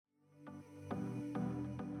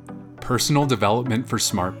personal development for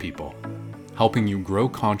smart people, helping you grow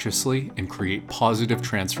consciously and create positive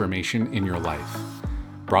transformation in your life.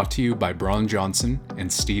 Brought to you by Braun Johnson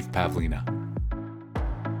and Steve Pavlina.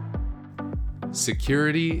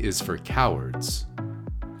 Security is for cowards.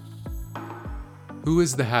 Who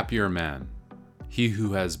is the happier man? He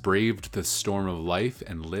who has braved the storm of life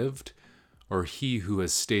and lived, or he who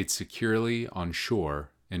has stayed securely on shore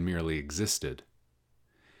and merely existed?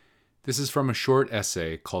 This is from a short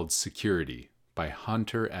essay called Security by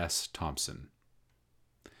Hunter S. Thompson.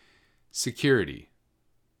 Security.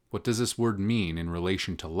 What does this word mean in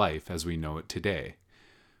relation to life as we know it today?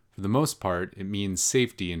 For the most part, it means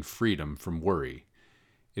safety and freedom from worry.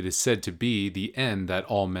 It is said to be the end that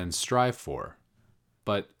all men strive for.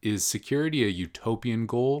 But is security a utopian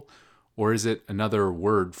goal, or is it another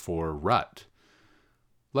word for rut?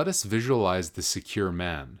 Let us visualize the secure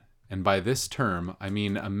man. And by this term, I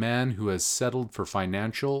mean a man who has settled for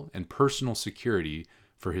financial and personal security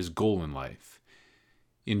for his goal in life.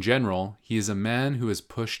 In general, he is a man who has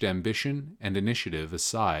pushed ambition and initiative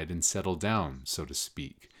aside and settled down, so to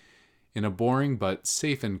speak, in a boring but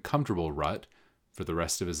safe and comfortable rut for the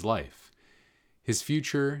rest of his life. His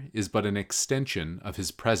future is but an extension of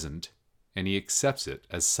his present, and he accepts it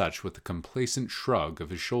as such with a complacent shrug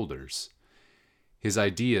of his shoulders. His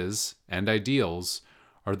ideas and ideals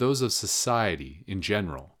are those of society in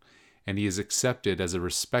general, and he is accepted as a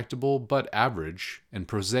respectable but average and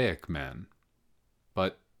prosaic man.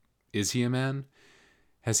 But is he a man?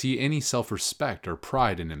 Has he any self-respect or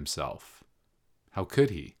pride in himself? How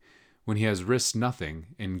could he, when he has risked nothing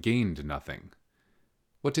and gained nothing?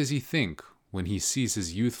 What does he think when he sees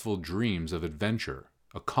his youthful dreams of adventure,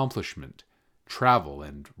 accomplishment, travel,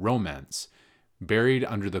 and romance buried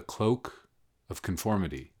under the cloak of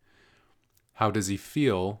conformity? How does he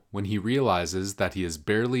feel when he realizes that he has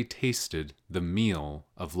barely tasted the meal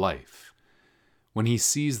of life? When he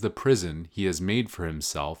sees the prison he has made for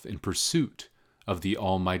himself in pursuit of the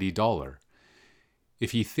almighty dollar?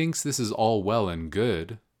 If he thinks this is all well and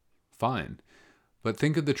good, fine. But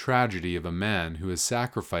think of the tragedy of a man who has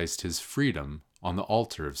sacrificed his freedom on the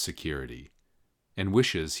altar of security, and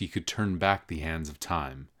wishes he could turn back the hands of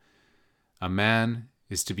time. A man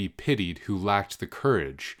is to be pitied who lacked the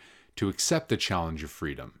courage to accept the challenge of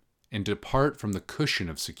freedom and depart from the cushion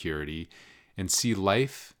of security and see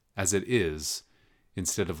life as it is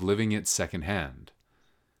instead of living it secondhand.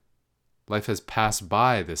 Life has passed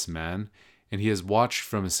by this man, and he has watched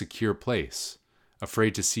from a secure place,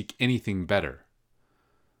 afraid to seek anything better.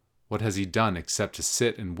 What has he done except to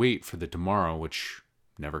sit and wait for the tomorrow which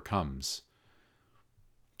never comes?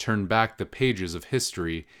 Turn back the pages of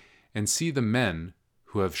history and see the men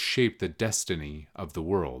who have shaped the destiny of the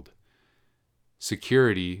world.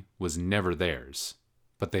 Security was never theirs,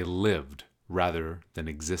 but they lived rather than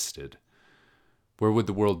existed. Where would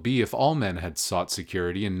the world be if all men had sought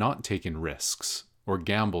security and not taken risks, or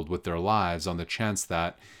gambled with their lives on the chance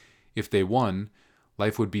that, if they won,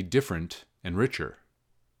 life would be different and richer?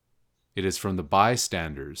 It is from the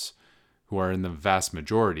bystanders, who are in the vast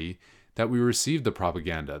majority, that we receive the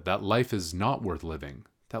propaganda that life is not worth living,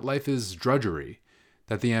 that life is drudgery,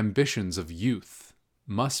 that the ambitions of youth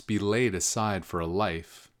must be laid aside for a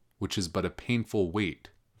life which is but a painful wait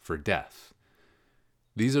for death.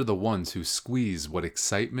 These are the ones who squeeze what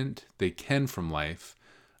excitement they can from life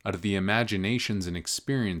out of the imaginations and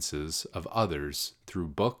experiences of others through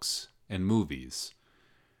books and movies.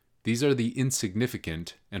 These are the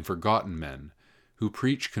insignificant and forgotten men who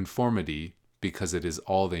preach conformity because it is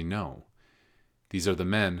all they know. These are the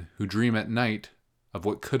men who dream at night of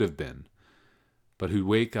what could have been, but who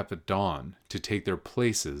wake up at dawn to take their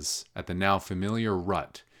places at the now familiar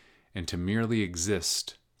rut and to merely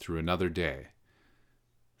exist through another day.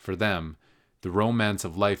 For them, the romance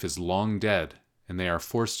of life is long dead, and they are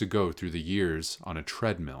forced to go through the years on a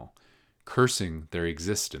treadmill, cursing their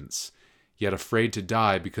existence, yet afraid to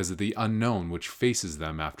die because of the unknown which faces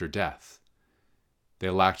them after death.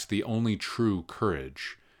 They lacked the only true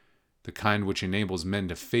courage, the kind which enables men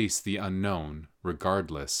to face the unknown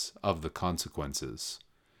regardless of the consequences.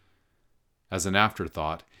 As an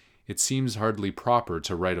afterthought, it seems hardly proper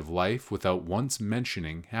to write of life without once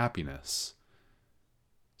mentioning happiness.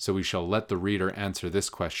 So we shall let the reader answer this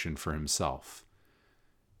question for himself.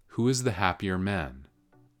 Who is the happier man?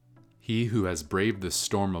 He who has braved the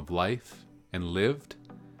storm of life and lived,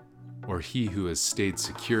 or he who has stayed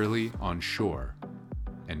securely on shore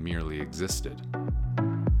and merely existed?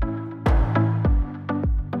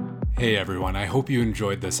 Hey everyone, I hope you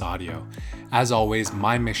enjoyed this audio. As always,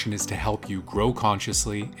 my mission is to help you grow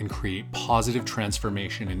consciously and create positive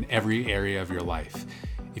transformation in every area of your life.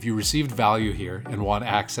 If you received value here and want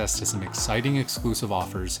access to some exciting exclusive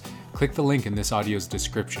offers, click the link in this audio's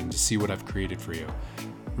description to see what I've created for you.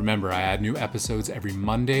 Remember, I add new episodes every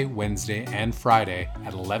Monday, Wednesday, and Friday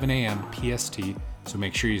at 11 a.m. PST, so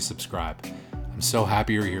make sure you subscribe. I'm so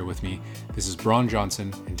happy you're here with me. This is Braun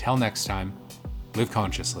Johnson. Until next time, live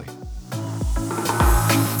consciously.